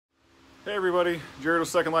Hey everybody, Jared with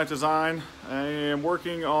Second Light Design. I am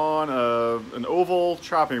working on an oval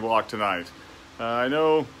chopping block tonight. I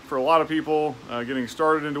know for a lot of people, getting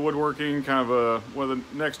started into woodworking, kind of one of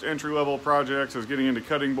the next entry-level projects is getting into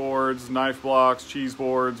cutting boards, knife blocks, cheese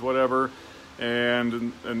boards, whatever.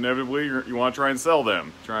 And inevitably, you want to try and sell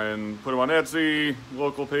them. Try and put them on Etsy,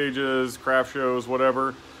 local pages, craft shows,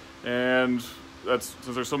 whatever. And since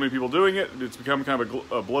there's so many people doing it, it's become kind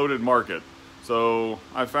of a bloated market. So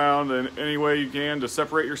I found that any way you can to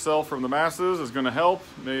separate yourself from the masses is going to help,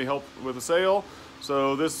 may help with a sale.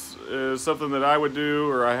 So this is something that I would do,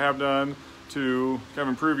 or I have done, to kind of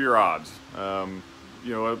improve your odds.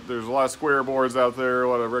 There's a lot of square boards out there, a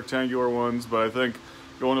lot of rectangular ones, but I think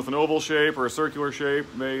going with an oval shape or a circular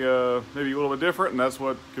shape may be a little bit different, and that's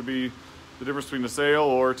what could be the difference between the sale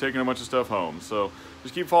or taking a bunch of stuff home. So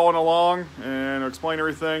just keep following along and I'll explain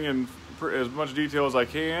everything in as much detail as I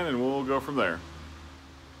can, and we'll go from there.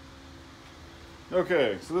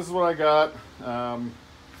 Okay, so this is what I got.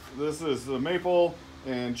 This is the maple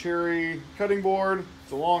and cherry cutting board.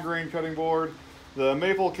 It's a long grain cutting board. The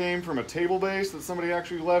maple came from a table base that somebody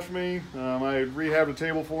actually left me. I rehabbed a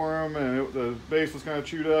table for them, and the base was kind of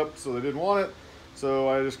chewed up, so they didn't want it. So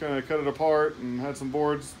I just kind of cut it apart and had some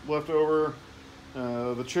boards left over.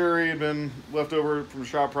 The cherry had been left over from a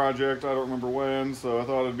shop project, I don't remember when, so I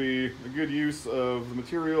thought it'd be a good use of the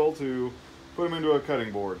material to put them into a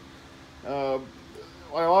cutting board. I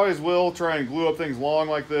always will try and glue up things long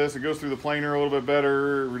like this. It goes through the planer a little bit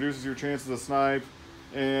better, reduces your chances of snipe.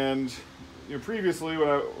 And previously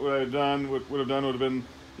what I had done would have been,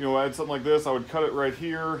 I had something like this, I would cut it right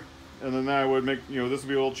here, and then I would make, this would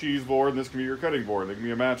be a little cheese board, and this can be your cutting board. They can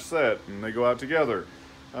be a matched set, and they go out together.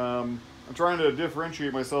 I'm trying to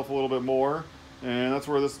differentiate myself a little bit more, and that's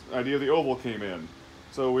where this idea of the oval came in.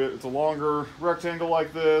 So it's a longer rectangle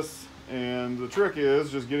like this, and the trick is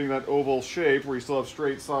just getting that oval shape where you still have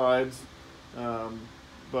straight sides,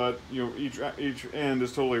 but each end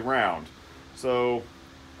is totally round. So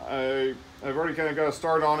I've already kind of got a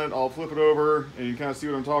start on it. I'll flip it over, and you can kind of see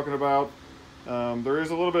what I'm talking about. There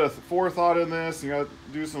is a little bit of forethought in this. You got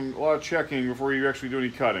to do a lot of checking before you actually do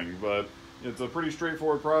any cutting, but it's a pretty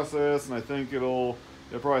straightforward process, and I think it'll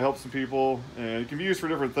probably help some people, and it can be used for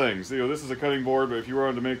different things. This is a cutting board, but if you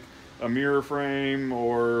wanted to make a mirror frame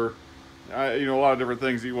or a lot of different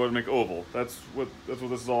things that you want to make oval, that's what this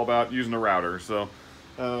is all about, using a router. So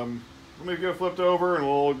let me get it flipped over, and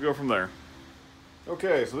we'll go from there.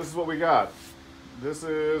 Okay, so this is what we got. This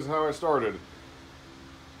is how I started.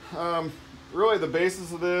 Really, the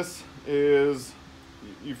basis of this is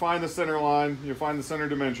you find the center line, you find the center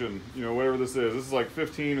dimension, whatever this is. This is like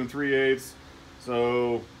 15 3/8,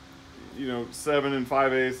 so 7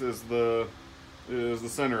 5/8 is the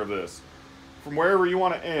center of this. From wherever you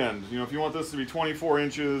want to end, if you want this to be 24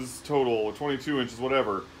 inches total or 22 inches,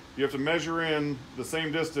 whatever, you have to measure in the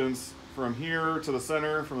same distance from here to the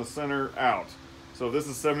center, from the center out. So if this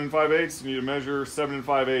is 7 5/8, you need to measure 7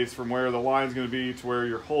 5/8 from where the line's going to be to where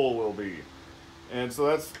your hole will be. And so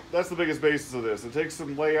that's the biggest basis of this. It takes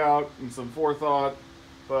some layout and some forethought,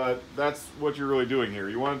 but that's what you're really doing here.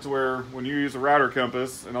 You want it to where when you use a router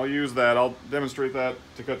compass, and I'll demonstrate that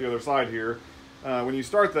to cut the other side here. When you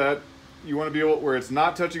start that, you want to be able where it's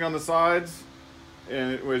not touching on the sides,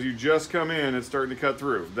 and as you just come in, it's starting to cut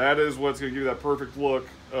through. That is what's going to give you that perfect look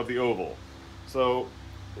of the oval. So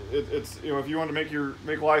it's if you want to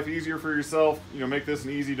make life easier for yourself, make this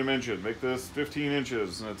an easy dimension. Make this 15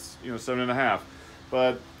 inches, and it's 7.5.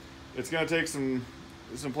 But it's going to take some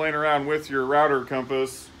playing around with your router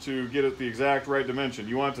compass to get it the exact right dimension.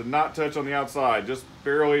 You want it to not touch on the outside, just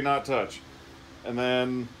barely not touch. And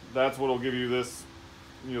then that's what will give you this,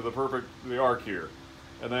 the arc here.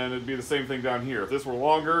 And then it'd be the same thing down here. If this were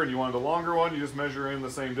longer and you wanted a longer one, you just measure in the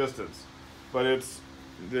same distance. But it's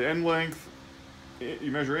the end length,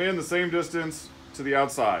 you measure in the same distance to the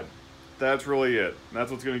outside. That's really it. And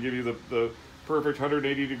that's what's going to give you the perfect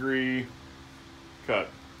 180-degree cut.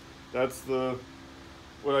 That's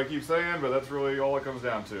what I keep saying, but that's really all it comes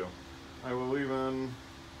down to. I will use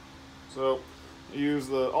use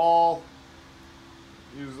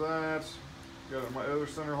that, got my other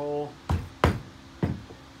center hole.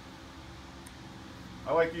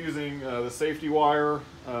 I like using the safety wire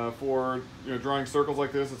for drawing circles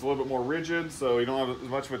like this. It's a little bit more rigid, so you don't have as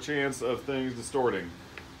much of a chance of things distorting.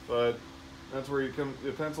 But that's where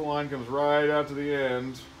the pencil line comes right out to the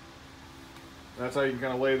end. That's how you can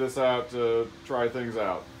kind of lay this out to try things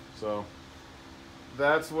out. So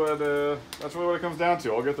that's really what it comes down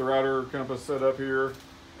to. I'll get the router compass set up here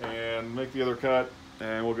and make the other cut,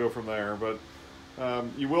 and we'll go from there. But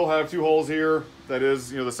You will have 2 holes here. That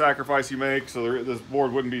is, the sacrifice you make, so this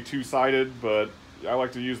board wouldn't be two-sided, but I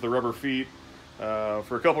like to use the rubber feet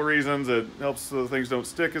for a couple reasons. It helps so things don't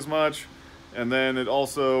stick as much, and then it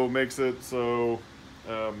also makes it so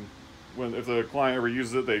if the client ever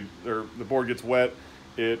uses it, the board gets wet,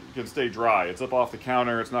 it can stay dry. It's up off the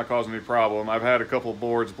counter. It's not causing any problem. I've had a couple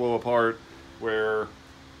boards blow apart where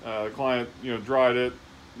the client, dried it,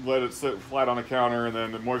 let it sit flat on the counter, and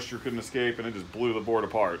then the moisture couldn't escape, and it just blew the board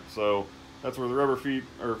apart. So that's where the rubber feet,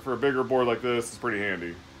 or for a bigger board like this, is pretty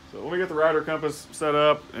handy. So let me get the rider compass set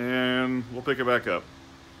up, and we'll pick it back up.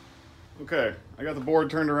 Okay, I got the board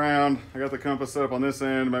turned around. I got the compass set up on this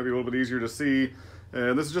end. It might be a little bit easier to see.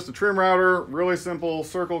 And this is just a trim router, really simple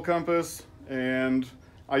circle compass, and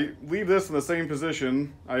I leave this in the same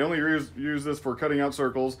position. I only use this for cutting out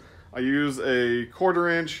circles. I use a 1/4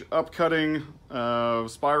 inch upcutting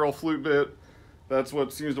spiral flute bit. That's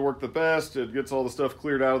what seems to work the best. It gets all the stuff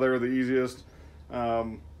cleared out of there the easiest.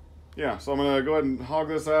 Yeah, so I'm gonna go ahead and hog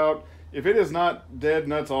this out. If it is not dead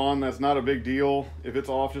nuts on, that's not a big deal. If it's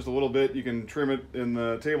off just a little bit, you can trim it in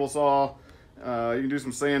the table saw. You can do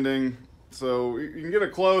some sanding. So you can get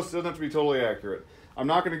it close, it doesn't have to be totally accurate. I'm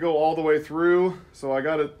not gonna go all the way through, so I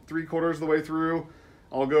got it 3/4 of the way through.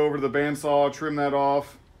 I'll go over to the bandsaw, trim that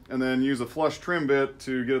off, and then use a flush trim bit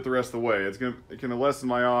to get it the rest of the way. It can lessen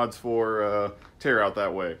my odds for tear out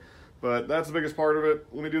that way. But that's the biggest part of it.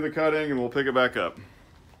 Let me do the cutting and we'll pick it back up.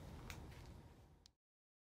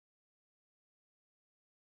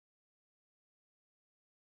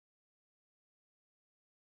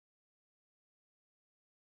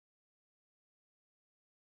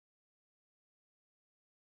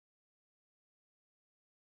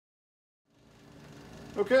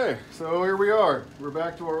 Okay, so here we are. We're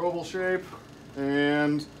back to our oval shape,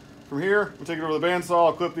 and from here, we'll take it over the bandsaw,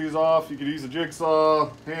 I'll clip these off. You could use a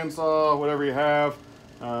jigsaw, handsaw, whatever you have.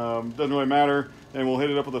 Doesn't really matter. And we'll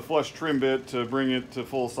hit it up with a flush trim bit to bring it to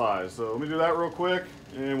full size. So let me do that real quick,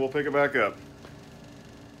 and we'll pick it back up.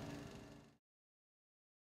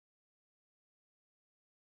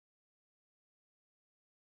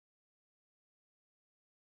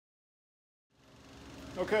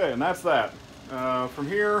 Okay, and that's that. From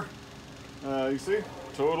here, you see,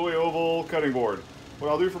 totally oval cutting board. What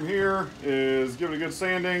I'll do from here is give it a good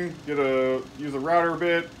sanding, use a router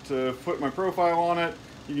bit to put my profile on it.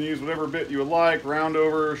 You can use whatever bit you would like,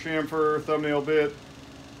 roundover, chamfer, thumbnail bit,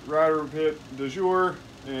 router bit de jour,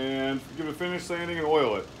 and give it a finish sanding and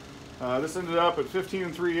oil it. This ended up at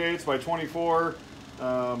 15 3/8 by 24.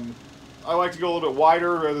 I like to go a little bit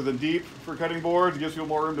wider rather than deep for cutting boards. It gives people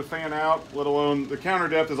more room to fan out, let alone the counter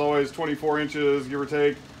depth is always 24 inches, give or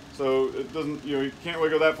take. So it doesn't, you can't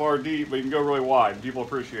really go that far deep, but you can go really wide. People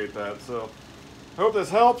appreciate that. So I hope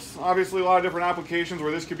this helps. Obviously a lot of different applications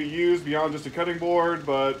where this could be used beyond just a cutting board,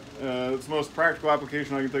 but it's the most practical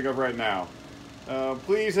application I can think of right now.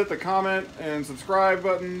 Please hit the comment and subscribe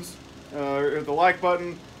buttons, hit the like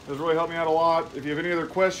button. Those really helped me out a lot. If you have any other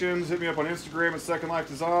questions, hit me up on Instagram at Second Life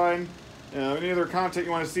Design. Any other content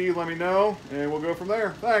you want to see, let me know, and we'll go from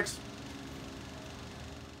there. Thanks.